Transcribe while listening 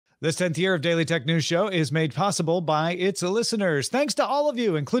This 10th year of Daily Tech News Show is made possible by its listeners. Thanks to all of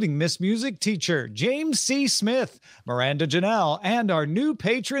you, including Miss Music Teacher, James C. Smith, Miranda Janelle, and our new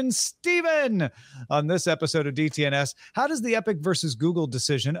patron, Steven. On this episode of DTNS, how does the Epic versus Google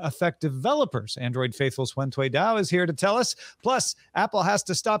decision affect developers? Android faithful's Huyen Tue Dao is here to tell us. Plus, Apple has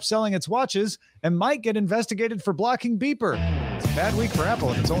to stop selling its watches and might get investigated for blocking beeper. It's a bad week for Apple,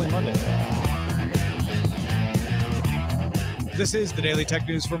 and it's only Monday. This is the Daily Tech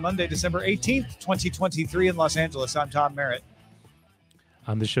News for Monday, December 18th, 2023 in Los Angeles. I'm Tom Merritt.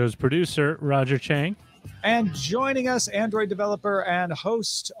 I'm the show's producer, Roger Chang. And joining us, Android developer and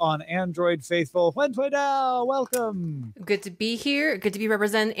host on Android Faithful, Huyen Tue Dao. Welcome. Good to be here. Good to be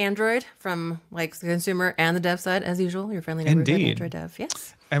representing Android from like the consumer and the dev side, as usual. Your friendly neighborhood Android dev.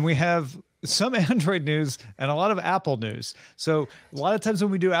 Yes. And we have some Android news and a lot of Apple news. So a lot of times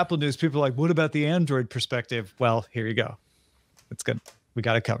when we do Apple news, people are like, what about the Android perspective? Well, here you go. It's good. We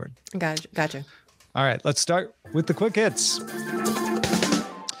got it covered. Gotcha. All right, let's start with the quick hits.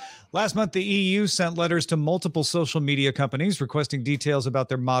 Last month, the EU sent letters to multiple social media companies requesting details about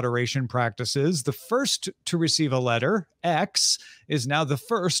their moderation practices. The first to receive a letter, X, is now the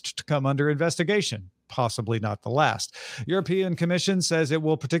first to come under investigation. Possibly not the last. European Commission says it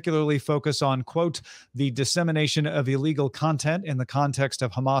will particularly focus on, quote, the dissemination of illegal content in the context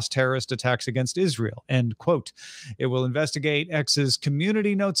of Hamas terrorist attacks against Israel, end quote. It will investigate X's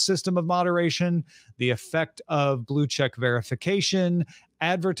community notes system of moderation, the effect of blue check verification,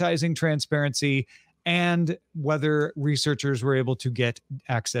 advertising transparency, and whether researchers were able to get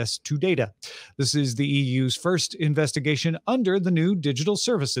access to data. This is the EU's first investigation under the new Digital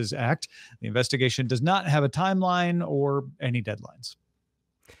Services Act. The investigation does not have a timeline or any deadlines.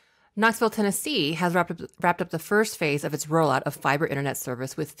 Knoxville, Tennessee has wrapped up the first phase of its rollout of fiber internet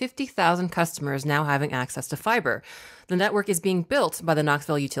service with 50,000 customers now having access to fiber. The network is being built by the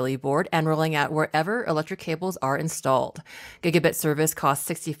Knoxville Utility Board and rolling out wherever electric cables are installed. Gigabit service costs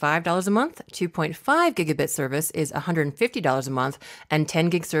 $65 a month, 2.5 gigabit service is $150 a month, and 10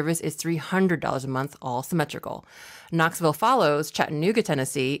 gig service is $300 a month, all symmetrical. Knoxville follows Chattanooga,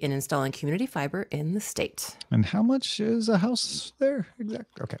 Tennessee in installing community fiber in the state. And how much is a house there?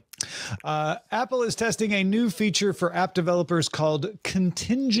 Exactly. Okay. Apple is testing a new feature for app developers called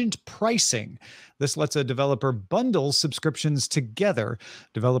contingent pricing. This lets a developer bundle subscriptions together.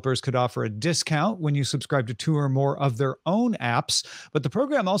 Developers could offer a discount when you subscribe to 2 or more of their own apps, but the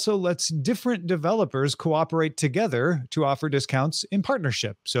program also lets different developers cooperate together to offer discounts in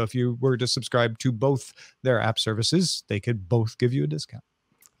partnership. So if you were to subscribe to both their app services, they could both give you a discount.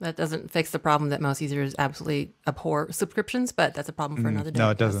 That doesn't fix the problem that most users absolutely abhor subscriptions, but that's a problem for another day.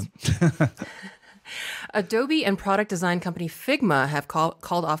 No, it doesn't. Adobe and product design company Figma have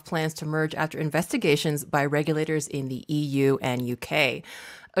called off plans to merge after investigations by regulators in the EU and UK.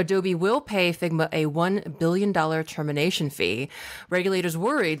 Adobe will pay Figma a $1 billion termination fee. Regulators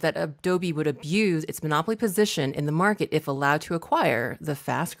worried that Adobe would abuse its monopoly position in the market if allowed to acquire the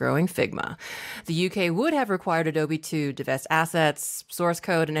fast-growing Figma. The UK would have required Adobe to divest assets, source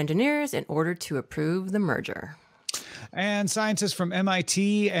code, and engineers in order to approve the merger. And scientists from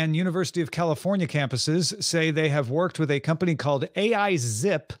MIT and University of California campuses say they have worked with a company called AI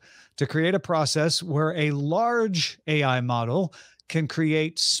Zip to create a process where a large AI model can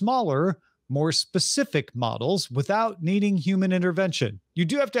create smaller, more specific models without needing human intervention. You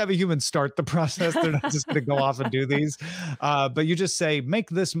do have to have a human start the process. They're not just going to go off and do these. But you just say, make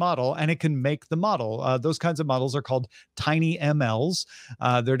this model, and it can make the model. Those kinds of models are called tiny MLs.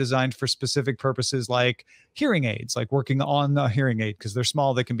 They're designed for specific purposes like hearing aids, like working on a hearing aid because they're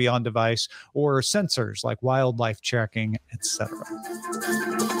small, they can be on device, or sensors like wildlife tracking, etc.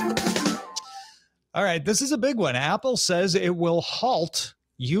 All right, this is a big one. Apple says it will halt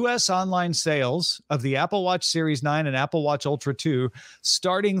U.S. online sales of the Apple Watch Series 9 and Apple Watch Ultra 2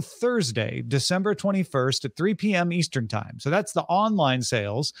 starting Thursday, December 21st at 3 p.m. Eastern Time. So that's the online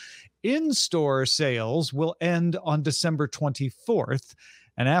sales. In-store sales will end on December 24th.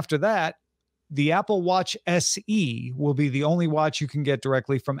 And after that, the Apple Watch SE will be the only watch you can get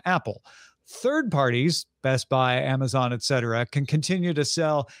directly from Apple. Third parties, Best Buy, Amazon, etc., can continue to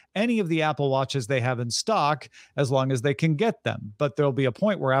sell any of the Apple Watches they have in stock as long as they can get them. But there'll be a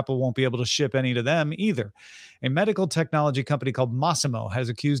point where Apple won't be able to ship any to them either. A medical technology company called Masimo has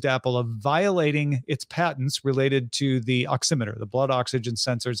accused Apple of violating its patents related to the oximeter, the blood oxygen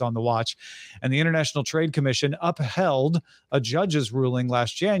sensors on the watch. And the International Trade Commission upheld a judge's ruling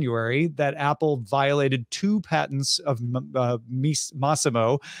last January that Apple violated 2 patents of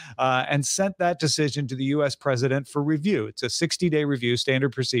Masimo and sent that decision to the U.S. president for review. It's a 60-day review,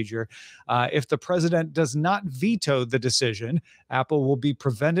 standard procedure. If the president does not veto the decision, Apple will be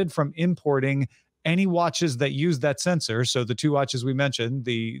prevented from importing any watches that use that sensor. So the two watches we mentioned,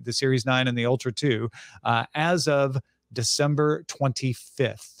 the Series 9 and the Ultra 2, as of December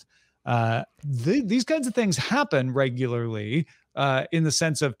 25th. These kinds of things happen regularly. In the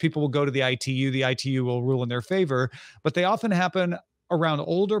sense of people will go to the ITU will rule in their favor, but they often happen around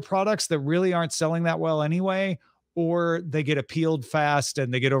older products that really aren't selling that well anyway, or they get appealed fast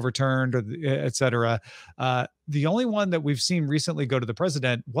and they get overturned, or et cetera. The only one that we've seen recently go to the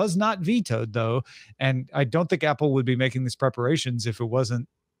president was not vetoed, though, and I don't think Apple would be making these preparations if it wasn't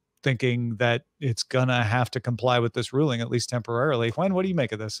thinking that it's gonna have to comply with this ruling, at least temporarily. Huyen, what do you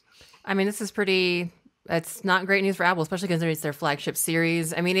make of this? I mean, this is it's not great news for Apple, especially considering it's their flagship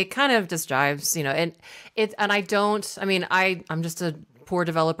series. I mean, it kind of just drives, and I'm just a poor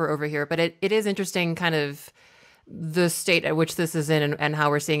developer over here, but it is interesting kind of the state at which this is in and how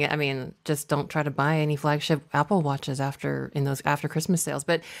we're seeing it. I mean, just don't try to buy any flagship Apple watches after Christmas sales.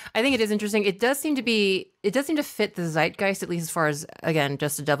 But I think it is interesting. It does seem to fit the zeitgeist, at least as far as, again,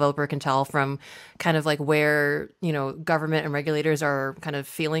 just a developer can tell from kind of like where, government and regulators are kind of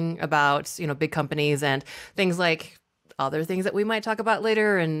feeling about, big companies and things like other things that we might talk about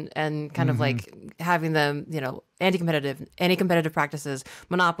later, and kind of like having them, anti-competitive practices,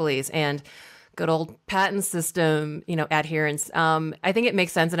 monopolies, and good old patent system, adherence. I think it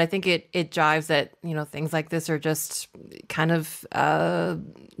makes sense. And I think it jives that, things like this are just kind of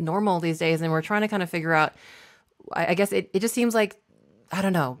normal these days. And we're trying to kind of figure out, I guess it just seems like, I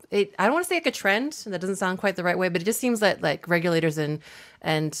don't know. I don't want to say like a trend. That doesn't sound quite the right way, but it just seems that like regulators and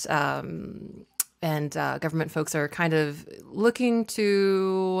government folks are kind of looking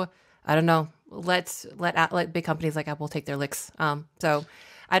to, I don't know, let big companies like Apple take their licks. So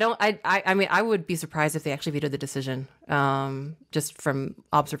I mean, I would be surprised if they actually vetoed the decision, just from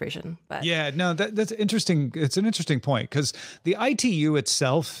observation. But yeah, no, that's interesting. It's an interesting point because the ITU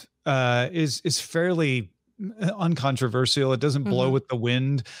itself is fairly uncontroversial. It doesn't blow with the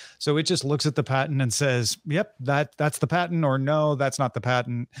wind. So it just looks at the patent and says, yep, that's the patent, or no, that's not the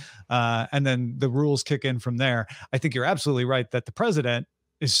patent. And then the rules kick in from there. I think you're absolutely right that the president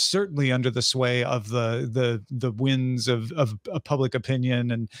is certainly under the sway of the winds of public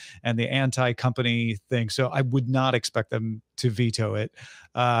opinion and the anti-company thing. So I would not expect them to veto it.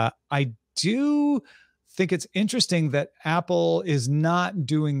 I do think it's interesting that Apple is not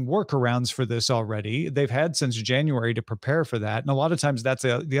doing workarounds for this already. They've had since January to prepare for that. And a lot of times that's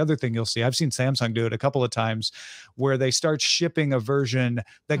the other thing you'll see. I've seen Samsung do it a couple of times where they start shipping a version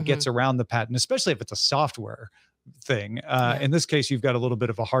that gets around the patent, especially if it's a software thing. In this case, you've got a little bit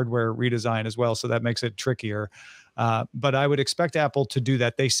of a hardware redesign as well, so that makes it trickier. But I would expect Apple to do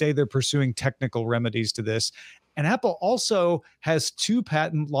that. They say they're pursuing technical remedies to this. And Apple also has 2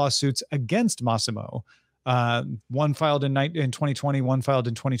 patent lawsuits against Massimo. One filed in 2020, one filed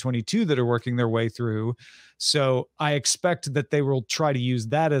in 2022 that are working their way through. So I expect that they will try to use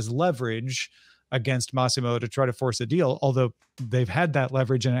that as leverage against Massimo to try to force a deal, although they've had that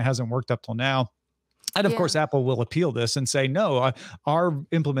leverage and it hasn't worked up till now. And of course, Apple will appeal this and say, no, our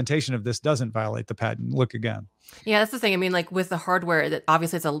implementation of this doesn't violate the patent. Look again. Yeah, that's the thing. I mean, like with the hardware, that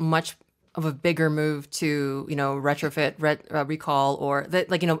obviously it's a much of a bigger move to, retrofit, recall, or that,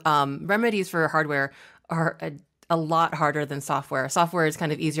 like, remedies for hardware are a lot harder than software. Software is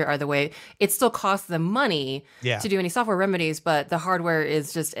kind of easier either way. It still costs them money to do any software remedies, but the hardware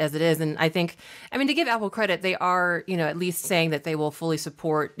is just as it is. And I think, to give Apple credit, they are, at least saying that they will fully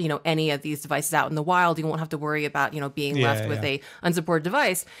support, any of these devices out in the wild. You won't have to worry about, being left with a unsupported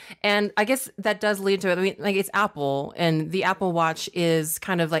device. And I guess that does lead to it. It's Apple, and the Apple Watch is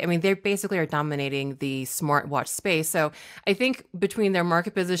kind of like, they basically are dominating the smartwatch space. So I think between their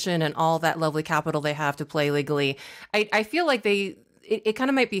market position and all that lovely capital they have to play legally, I feel like it kind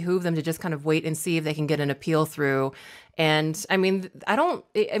of might behoove them to just kind of wait and see if they can get an appeal through. And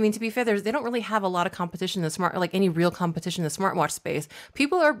to be fair, they don't really have a lot of competition in any real competition in the smartwatch space.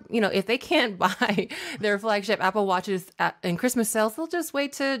 People are, if they can't buy their flagship Apple Watches in Christmas sales, they'll just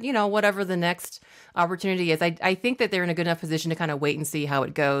wait to, whatever the next opportunity is. I think that they're in a good enough position to kind of wait and see how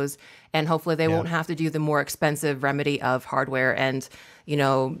it goes. And hopefully they won't have to do the more expensive remedy of hardware. And,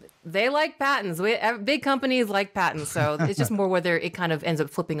 they like patents. Big companies like patents. So it's just more whether it kind of ends up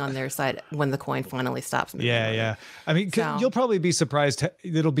flipping on their side when the coin finally stops moving. Yeah. mean, So. you'll probably be surprised.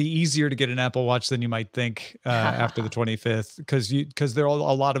 It'll be easier to get an Apple Watch than you might think after the 25th, because there are a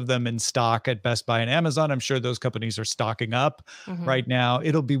lot of them in stock at Best Buy and Amazon. I'm sure those companies are stocking up right now.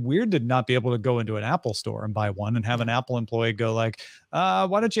 It'll be weird to not be able to go into an Apple store and buy one and have an Apple employee go like,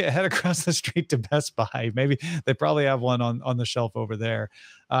 why don't you head across the street to Best Buy? Maybe they probably have one on the shelf over there.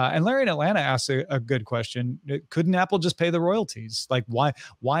 And Larry in Atlanta asked a good question. Couldn't Apple just pay the royalties? Like,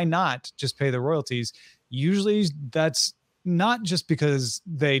 why not just pay the royalties? Usually that's not just because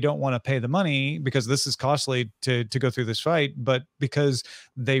they don't want to pay the money, because this is costly to go through this fight, but because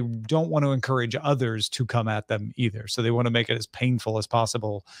they don't want to encourage others to come at them either. So they want to make it as painful as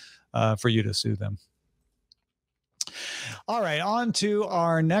possible for you to sue them. All right, on to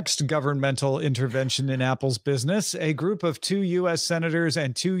our next governmental intervention in Apple's business. A group of 2 U.S. senators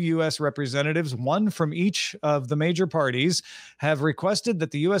and 2 U.S. representatives, one from each of the major parties, have requested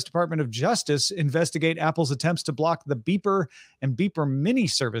that the U.S. Department of Justice investigate Apple's attempts to block the Beeper and Beeper Mini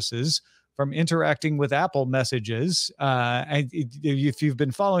services from interacting with Apple messages. And if you've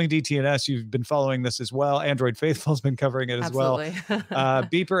been following DTNS, you've been following this as well. Android Faithful has been covering it as Absolutely. well.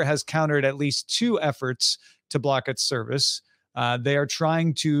 Beeper has countered at least 2 efforts to block its service. They are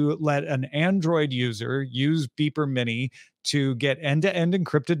trying to let an Android user use Beeper Mini to get end-to-end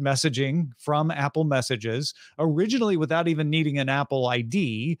encrypted messaging from Apple Messages, originally without even needing an Apple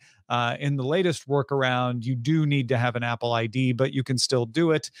ID. In the latest workaround, you do need to have an Apple ID, but you can still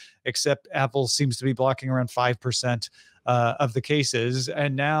do it, except Apple seems to be blocking around 5% of the cases.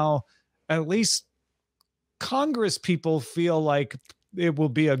 And now at least Congress people feel like it will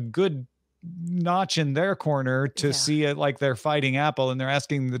be a good notch in their corner to see it like they're fighting Apple, and they're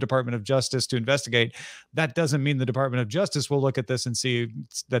asking the Department of Justice to investigate. That doesn't mean the Department of Justice will look at this and see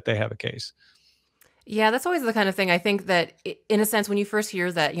that they have a case. Yeah, that's always the kind of thing. I think that, in a sense, when you first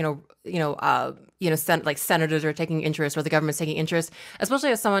hear that, like senators are taking interest or the government's taking interest, especially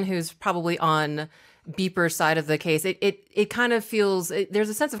as someone who's probably on Beeper's side of the case, it kind of feels, there's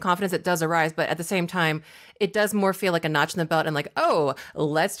a sense of confidence that does arise, but at the same time, it does more feel like a notch in the belt and like, oh,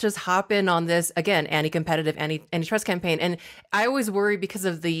 let's just hop in on this, again, anti-competitive, antitrust campaign. And I always worry because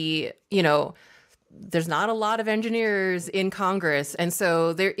of the, there's not a lot of engineers in Congress. And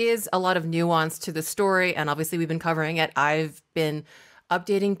so there is a lot of nuance to the story. And obviously we've been covering it. I've been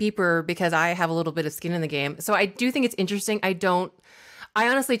updating Beeper because I have a little bit of skin in the game. So I do think it's interesting. I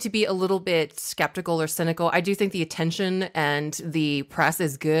honestly, to be a little bit skeptical or cynical, I do think the attention and the press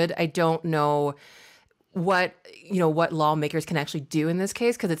is good. I don't know what lawmakers can actually do in this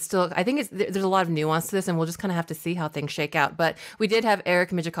case, because it's still, I think there's a lot of nuance to this, and we'll just kind of have to see how things shake out. But we did have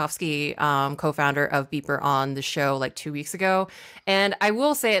Eric Mijakovsky, co-founder of Beeper, on the show like 2 weeks ago, and I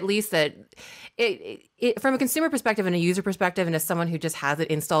will say at least that it from a consumer perspective and a user perspective, and as someone who just has it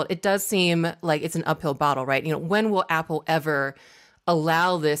installed, it does seem like it's an uphill battle, right? When will Apple ever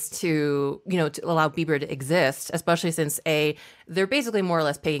allow this to allow Beeper to exist, especially since they're basically more or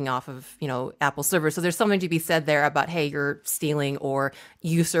less paying off of, Apple servers. So there's something to be said there about, hey, you're stealing or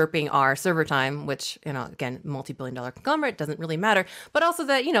usurping our server time, which, again, multi-billion-dollar conglomerate, doesn't really matter. But also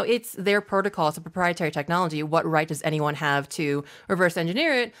that, it's their protocol, it's a proprietary technology. What right does anyone have to reverse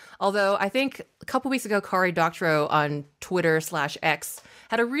engineer it? Although I think a couple weeks ago, Cory Doctorow on Twitter/X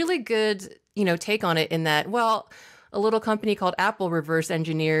had a really good, take on it, in that, well, a little company called Apple reverse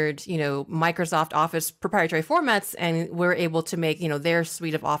engineered, Microsoft Office proprietary formats, and we're able to make, their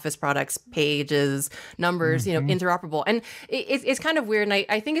suite of Office products, pages, numbers, interoperable. And it's kind of weird. And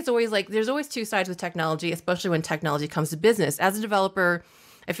I think it's always like, there's always 2 sides with technology, especially when technology comes to business. As a developer,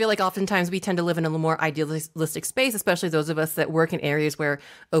 I feel like oftentimes we tend to live in a little more idealistic space, especially those of us that work in areas where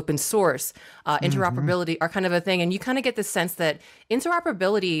open source, interoperability are kind of a thing. And you kind of get the sense that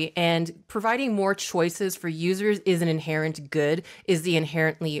interoperability and providing more choices for users is an inherent good, is the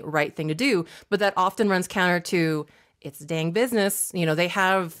inherently right thing to do. But that often runs counter to, it's dang business. They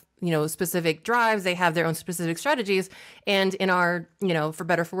have specific drives, they have their own specific strategies. And in our, for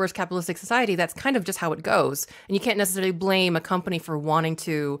better, for worse, capitalistic society, that's kind of just how it goes. And you can't necessarily blame a company for wanting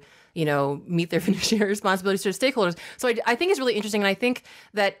to, meet their fiduciary responsibilities to their stakeholders. So I think it's really interesting. And I think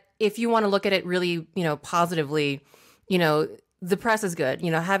that if you want to look at it really, positively, the press is good,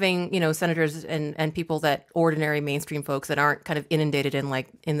 having, senators and people that ordinary mainstream folks that aren't kind of inundated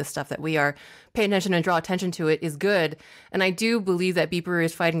in the stuff that we are, pay attention and draw attention to it is good. And I do believe that Beeper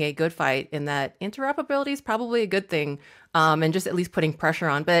is fighting a good fight, in that interoperability is probably a good thing, and just at least putting pressure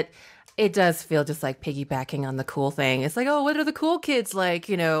on. But it does feel just like piggybacking on the cool thing. It's like, oh, what are the cool kids like,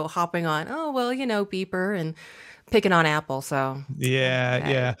 hopping on? Oh, well, Beeper and picking on Apple. So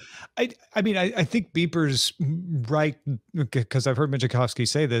yeah. I mean, I think Beeper's right, because I've heard Michikowski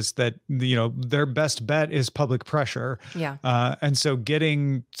say this, that, their best bet is public pressure. Yeah. And so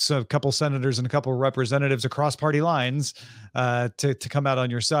getting a couple senators and a couple representatives across party lines to come out on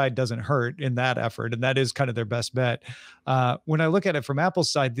your side doesn't hurt in that effort. And that is kind of their best bet. When I look at it from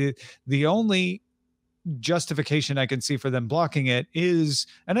Apple's side, the only justification I can see for them blocking it is,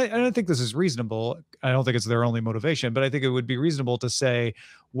 and I don't think this is reasonable. I don't think it's their only motivation, but I think it would be reasonable to say,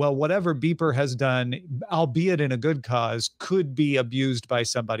 well, whatever Beeper has done, albeit in a good cause, could be abused by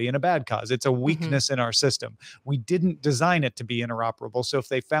somebody in a bad cause. It's a weakness in our system. We didn't design it to be interoperable. So if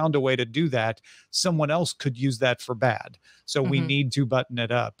they found a way to do that, someone else could use that for bad. So we need to button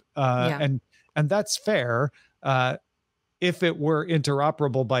it up. And that's fair. If it were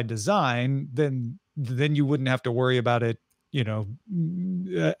interoperable by design, then you wouldn't have to worry about it,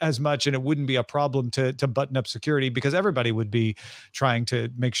 as much, and it wouldn't be a problem to button up security, because everybody would be trying to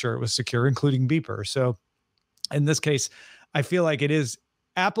make sure it was secure, including Beeper. So in this case, I feel like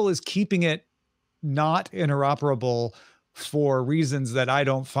Apple is keeping it not interoperable for reasons that I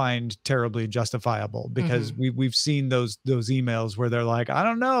don't find terribly justifiable, because we've seen those emails where they're like, I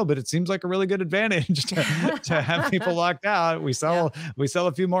don't know, but it seems like a really good advantage to have people locked out. We sell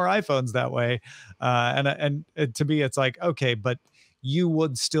a few more iPhones that way. And to me, it's like, okay, but you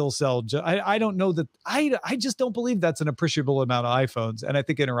would still sell. I don't know that. I just don't believe that's an appreciable amount of iPhones. And I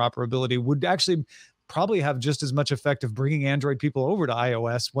think interoperability would actually probably have just as much effect of bringing Android people over to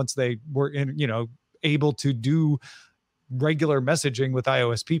iOS once they were able to do regular messaging with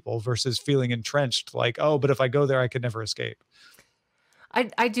iOS people, versus feeling entrenched like, oh, but if I go there, I could never escape.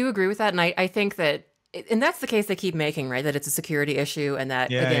 I do agree with that. And I think that, and that's the case they keep making, right? That it's a security issue, and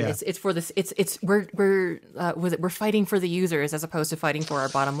that it's for this. We're fighting for the users as opposed to fighting for our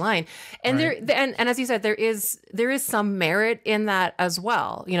bottom line. And and as you said, there is some merit in that as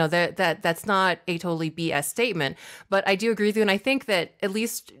well. That's not a totally BS statement, but I do agree with you. And I think that, at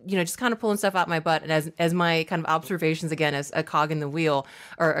least, just kind of pulling stuff out my butt, and as my kind of observations again as a cog in the wheel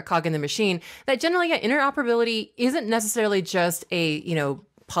or a cog in the machine, that generally interoperability isn't necessarily just a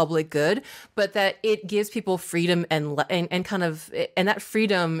public good, but that it gives people freedom and that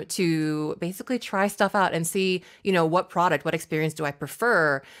freedom to basically try stuff out and see, what experience do I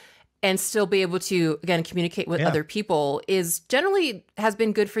prefer, and still be able to, again, communicate with other people has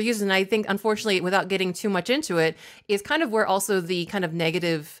been good for users. And I think, unfortunately, without getting too much into it, is kind of where also the kind of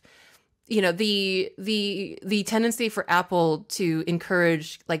negative, the tendency for Apple to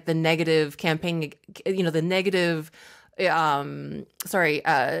encourage like the negative campaign, the negative a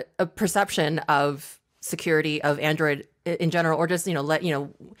perception of security of Android in general, or just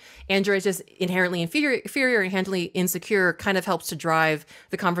Android is just inherently inferior and inherently insecure, kind of helps to drive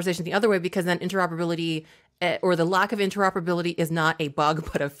the conversation the other way, because then interoperability or the lack of interoperability is not a bug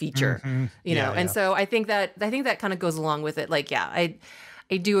but a feature. And so I think that kind of goes along with it. Like,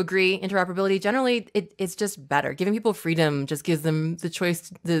 I do agree. Interoperability, generally, it's just better. Giving people freedom just gives them the choice,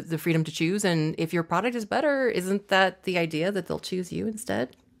 the freedom to choose. And if your product is better, isn't that the idea, that they'll choose you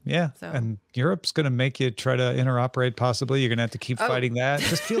instead? Yeah. So. And Europe's going to make you try to interoperate, possibly. You're going to have to keep fighting that. It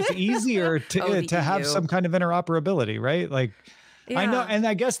just feels easier to have some kind of interoperability, right? Like, I know. And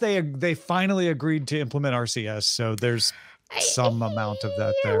I guess they finally agreed to implement RCS. So there's some amount of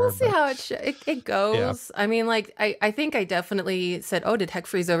that there. We'll see how it goes. Yeah. I mean, like, I think I definitely said, oh, did heck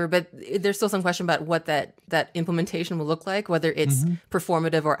freeze over? But there's still some question about what that implementation will look like, whether it's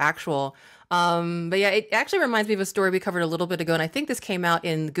performative or actual. But yeah, it actually reminds me of a story we covered a little bit ago, and I think this came out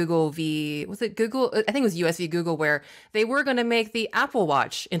in Google was it Google? I think it was US v Google, where they were going to make the Apple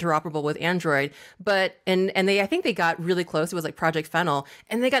Watch interoperable with Android, but I think they got really close. It was like Project Fennel,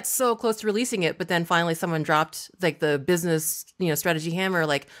 and they got so close to releasing it, but then finally someone dropped like the business strategy hammer,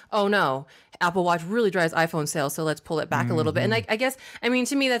 like, oh no, Apple Watch really drives iPhone sales, so let's pull it back a little bit. And I guess, I mean,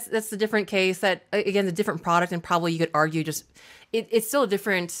 to me, that's the different case. That, again, the different product, and probably you could argue just it's still a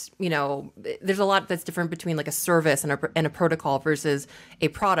different, there's a lot that's different between like a service and a protocol versus a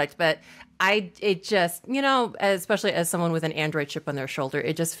product. But it just, especially as someone with an Android chip on their shoulder,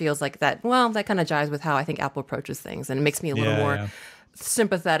 it just feels like that, well, that kind of jives with how I think Apple approaches things. And it makes me a little more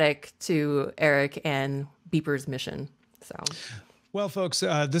sympathetic to Eric and Beeper's mission. So. Well, folks,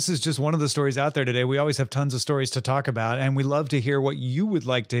 this is just one of the stories out there today. We always have tons of stories to talk about, and we love to hear what you would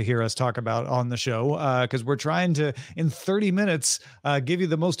like to hear us talk about on the show, because we're trying to, in 30 minutes, give you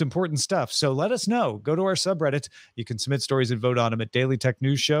the most important stuff. So let us know. Go to our subreddit. You can submit stories and vote on them at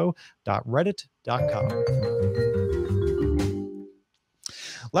dailytechnewsshow.reddit.com.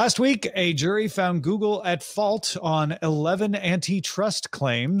 Last week, a jury found Google at fault on 11 antitrust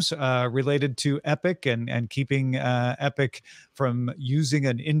claims related to Epic and keeping Epic from using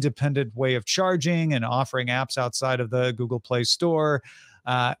an independent way of charging and offering apps outside of the Google Play Store.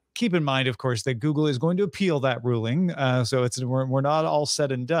 Keep in mind, of course, that Google is going to appeal that ruling. So we're not all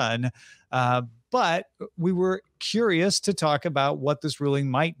said and done. But we were curious to talk about what this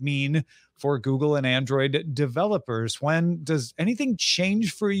ruling might mean for Google and Android developers. When does anything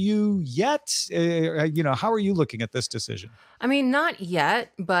change for you yet? How are you looking at this decision? I mean, not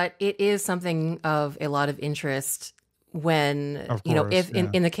yet, but it is something of a lot of interest when, Of course, if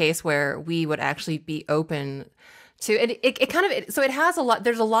in the case where we would actually be open to, and it kind of, so it has a lot,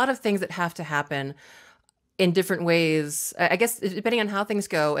 there's a lot of things that have to happen in different ways, I guess, depending on how things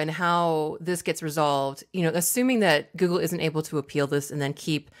go and how this gets resolved, assuming that Google isn't able to appeal this and then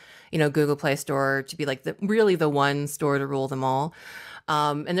keep, Google Play Store to be like really the one store to rule them all.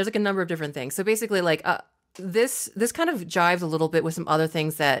 And there's like a number of different things. So basically like, this kind of jives a little bit with some other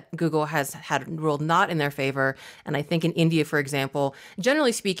things that Google has had ruled not in their favor. And I think in India, for example,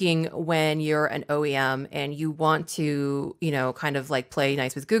 generally speaking, when you're an OEM and you want to, kind of like play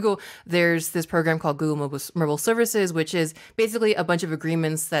nice with Google, there's this program called Google Mobile Services, which is basically a bunch of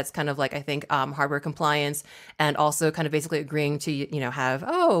agreements that's kind of like, I think, hardware compliance and also kind of basically agreeing to, have,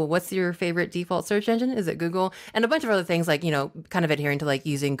 what's your favorite default search engine? Is it Google? And a bunch of other things like, kind of adhering to like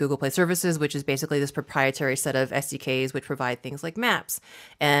using Google Play Services, which is basically this proprietary set of SDKs which provide things like Maps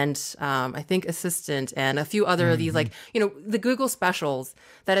and I think Assistant and a few other of these like the Google specials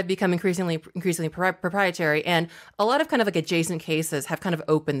that have become increasingly proprietary, and a lot of kind of like adjacent cases have kind of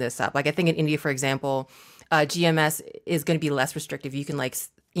opened this up. Like I think in India, for example, GMS is going to be less restrictive. You can like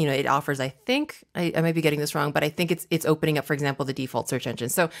it offers, I think, I might be getting this wrong, but I think it's opening up, for example, the default search engine.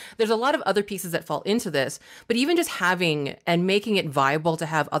 So there's a lot of other pieces that fall into this, but even just having and making it viable to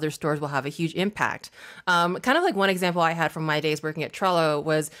have other stores will have a huge impact. Kind of like one example I had from my days working at Trello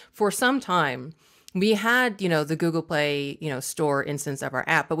was for some time, we had, the Google Play, store instance of our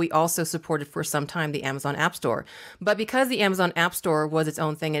app, but we also supported for some time the Amazon App Store. But because the Amazon App Store was its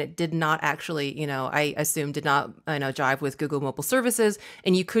own thing and it did not actually, I assume did not, jive with Google Mobile Services,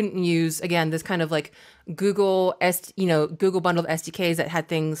 and you couldn't use, again, this kind of like Google bundled SDKs that had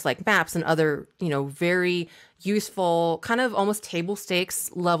things like Maps and other, very useful, kind of almost table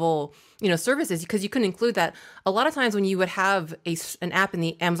stakes level, services, because you couldn't include that. A lot of times when you would have an app in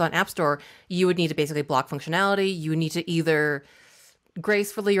the Amazon App Store, you would need to basically block functionality. You would need to either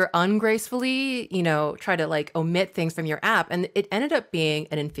gracefully or ungracefully, try to like omit things from your app. And it ended up being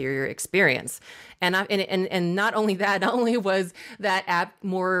an inferior experience. And not only that, not only was that app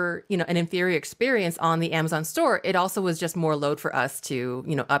more, an inferior experience on the Amazon store, it also was just more load for us to,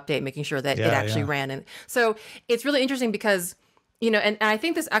 update, making sure that it actually ran. And so it's really interesting because and I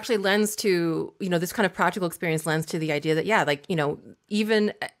think this actually lends to, this kind of practical experience lends to the idea that,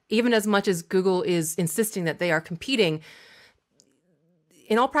 even as much as Google is insisting that they are competing,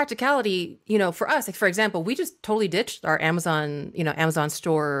 in all practicality, for us, like for example, we just totally ditched our Amazon, Amazon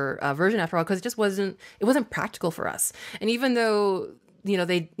store version after all, because it wasn't practical for us. And even though,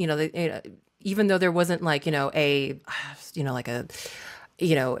 even though there wasn't like, kind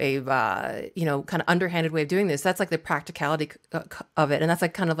of underhanded way of doing this. That's like the practicality of it. And that's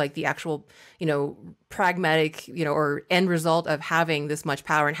like kind of like the actual, pragmatic, or end result of having this much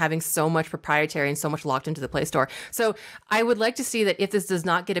power and having so much proprietary and so much locked into the Play Store. So I would like to see that if this does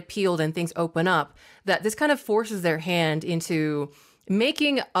not get appealed and things open up, that this kind of forces their hand into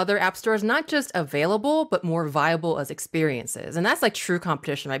making other app stores not just available, but more viable as experiences. And that's like true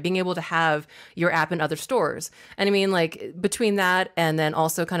competition, right? Being able to have your app in other stores. And I mean, like between that and then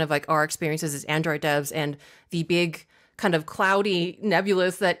also kind of like our experiences as Android devs and the big kind of cloudy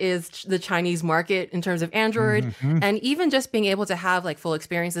nebulous that is the Chinese market in terms of Android, and even just being able to have like full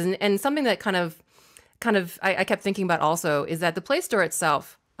experiences. And something that kind of I kept thinking about also is that the Play Store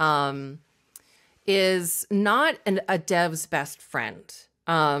itself, is not a dev's best friend.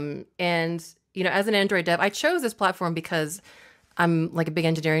 And, as an Android dev, I chose this platform because I'm like a big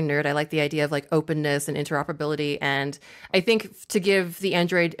engineering nerd. I like the idea of like openness and interoperability. And I think to give the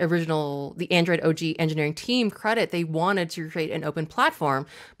Android OG engineering team credit, they wanted to create an open platform.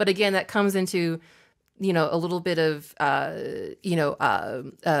 But again, that comes into, a little bit of,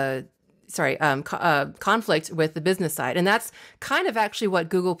 conflict with the business side. And that's kind of actually what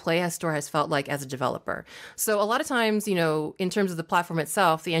Google Play Store has felt like as a developer. So a lot of times, in terms of the platform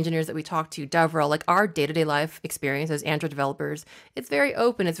itself, the engineers that we talk to, DevRel, like our day-to-day life experience as Android developers, it's very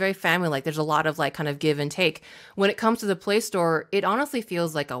open, it's very family-like. There's a lot of like kind of give and take. When it comes to the Play Store, it honestly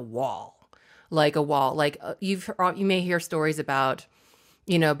feels like a wall. Like you may hear stories about,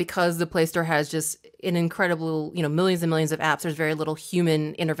 because the Play Store has just an incredible, millions and millions of apps, there's very little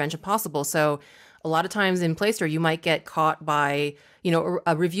human intervention possible. So a lot of times in Play Store, you might get caught by,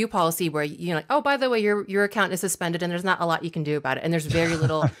 a review policy where you're like, oh, by the way, your account is suspended and there's not a lot you can do about it. And there's very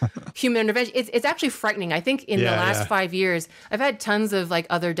little human intervention. It's actually frightening. I think in the last 5 years, I've had tons of like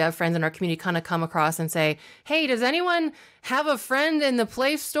other dev friends in our community kind of come across and say, hey, does anyone have a friend in the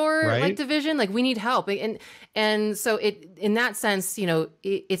Play Store like division? Like we need help. And so in that sense,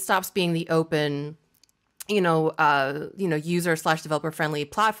 it stops being the open user/developer friendly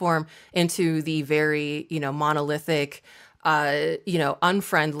platform into the very, monolithic,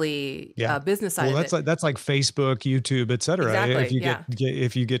 unfriendly business side. Well, that's like Facebook, YouTube, et cetera. Exactly,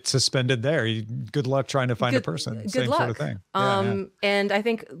 If you get suspended there, good luck trying to find a person. Same luck. Sort of thing. And I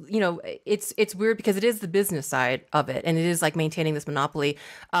think it's weird because it is the business side of it, and it is like maintaining this monopoly.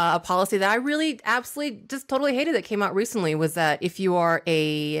 A policy that I really absolutely just totally hated that came out recently was that if you are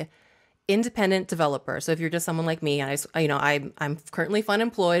a independent developer, so if you're just someone like me, and I'm currently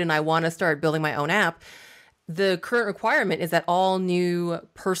unemployed and I want to start building my own app, the current requirement is that all new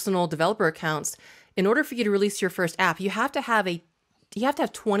personal developer accounts, in order for you to release your first app, you have to have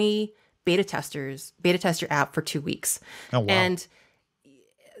 20 beta test your app for 2 weeks. Oh, wow. And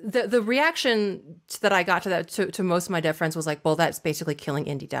the reaction that I got to that to most of my dev friends was like, well, that's basically killing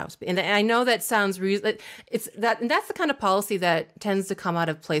indie devs. And I know that sounds and that's the kind of policy that tends to come out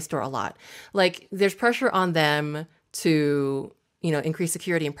of Play Store a lot. Like there's pressure on them to increase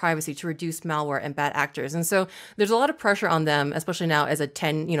security and privacy, to reduce malware and bad actors. And so there's a lot of pressure on them, especially now as a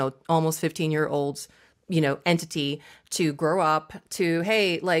 10, almost 15-year-old, entity, to grow up to,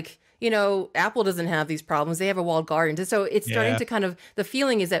 hey, like, Apple doesn't have these problems. They have a walled garden. So it's starting to kind of, the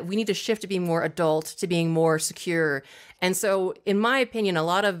feeling is that we need to shift to being more adult, to being more secure. And so in my opinion, a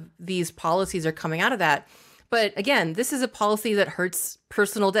lot of these policies are coming out of that. But again, this is a policy that hurts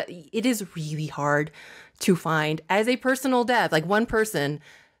personal dev. It is really hard to find as a personal dev, like one person,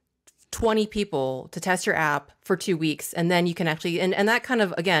 20 people to test your app for 2 weeks. And then you can actually, and that kind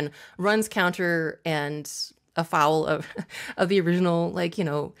of, again, runs counter and afoul of the original, like,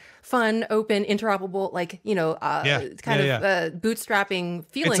 fun, open, interoperable, like, bootstrapping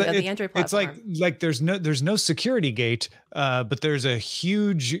feeling of the Android platform. It's like there's no security gate, but there's a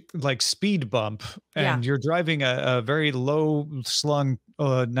huge like speed bump, and you're driving a very low slung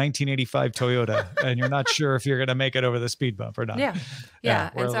 1985 Toyota, and you're not sure if you're going to make it over the speed bump or not. Yeah.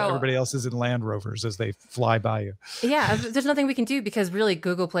 And so everybody else is in Land Rovers as they fly by you. Yeah. There's nothing we can do because really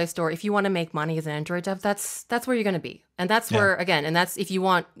Google Play Store, if you want to make money as an Android dev, that's where you're going to be. And that's where, again, and that's if you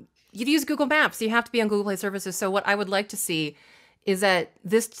use Google Maps, you have to be on Google Play services. So what I would like to see is that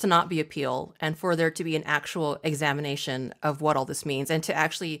this to not be appeal, and for there to be an actual examination of what all this means, and to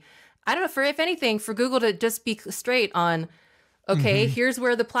actually, I don't know, if anything, for Google to just be straight on, okay, here's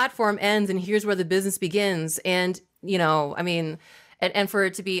where the platform ends and here's where the business begins. And, and for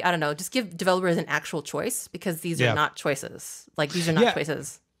it to be, I don't know, just give developers an actual choice, because these are not choices. Like these are not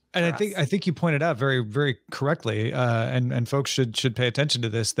choices. And I think you pointed out very, very correctly, and folks should pay attention to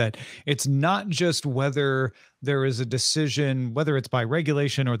this, that it's not just whether there is a decision, whether it's by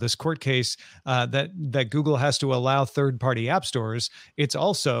regulation or this court case, that Google has to allow third-party app stores. It's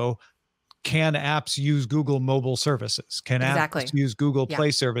also, can apps use Google mobile services? Can apps use Google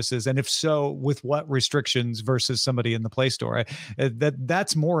Play services? And if so, with what restrictions versus somebody in the Play Store?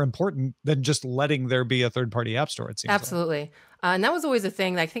 That's more important than just letting there be a third-party app store, it seems. Absolutely. Like. And that was always a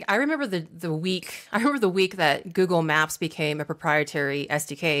thing. I think I remember the week that Google Maps became a proprietary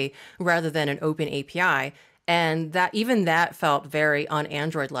SDK rather than an open API. And that felt very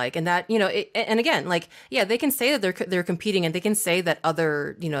un-Android-like. And that, and again, like, they can say that they're competing, and they can say that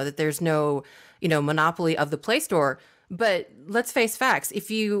that there's no, monopoly of the Play Store. But let's face facts. If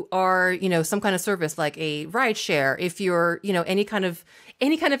you are, some kind of service like a ride share, if you're, any kind of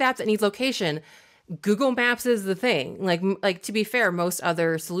app that needs location, Google Maps is the thing. Like to be fair, most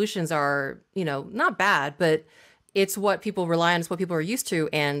other solutions are, not bad, but it's what people rely on. It's what people are used to,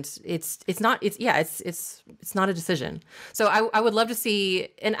 and it's not a decision. So I would love to see,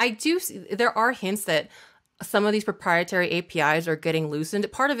 and I do see, there are hints that some of these proprietary APIs are getting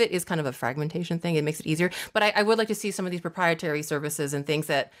loosened. Part of it is kind of a fragmentation thing. It makes it easier, but I would like to see some of these proprietary services and things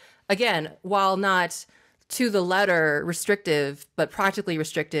that, again, while not to the letter restrictive, but practically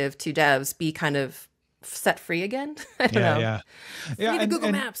restrictive to devs, be kind of set free again. I don't know. Yeah. Free the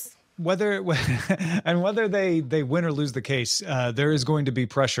Google Maps. whether they win or lose the case, there is going to be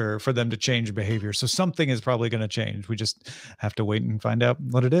pressure for them to change behavior. So something is probably going to change. We just have to wait and find out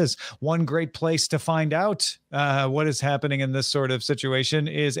what it is. One great place to find out what is happening in this sort of situation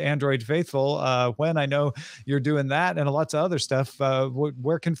is Android Faithful. When I know you're doing that and lots of other stuff,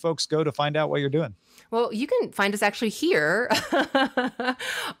 where can folks go to find out what you're doing? Well, you can find us actually here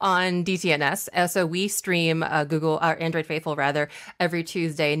on DTNS. So we stream Android Faithful every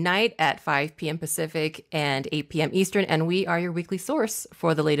Tuesday night at 5 p.m. Pacific and 8 p.m. Eastern. And we are your weekly source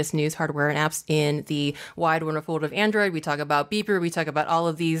for the latest news, hardware, and apps in the wide, wonderful world of Android. We talk about Beeper. We talk about all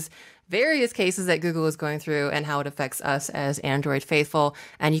of these various cases that Google is going through and how it affects us as Android Faithful.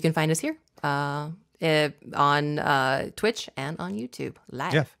 And you can find us here on Twitch and on YouTube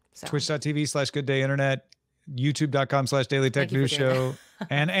live. Yeah. So. Twitch.tv/gooddayinternet, youtube.com/Daily Tech News Show,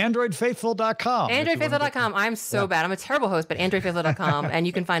 and androidfaithful.com. Androidfaithful.com. I'm so bad. I'm a terrible host, but androidfaithful.com, and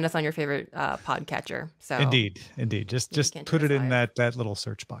you can find us on your favorite podcatcher. So Indeed. Just put it in that little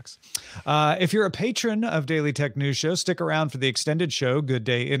search box. If you're a patron of Daily Tech News Show, stick around for the extended show, Good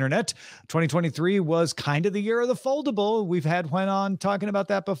Day Internet. 2023 was kind of the year of the foldable. We've had Huyen on talking about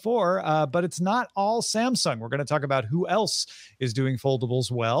that before, but it's not all Samsung. We're going to talk about who else is doing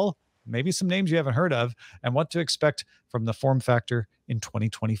foldables well, maybe some names you haven't heard of, and what to expect from the form factor in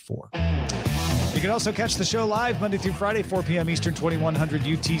 2024. You can also catch the show live Monday through Friday, 4 p.m. Eastern, 2100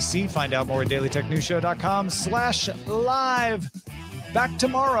 UTC. Find out more at dailytechnewsshow.com/live. Back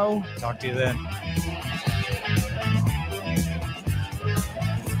tomorrow. Talk to you then.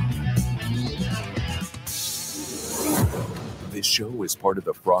 This show is part of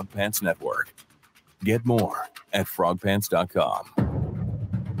the Frog Pants Network. Get more at frogpants.com.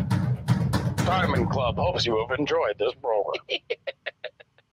 Diamond Club hopes you have enjoyed this program.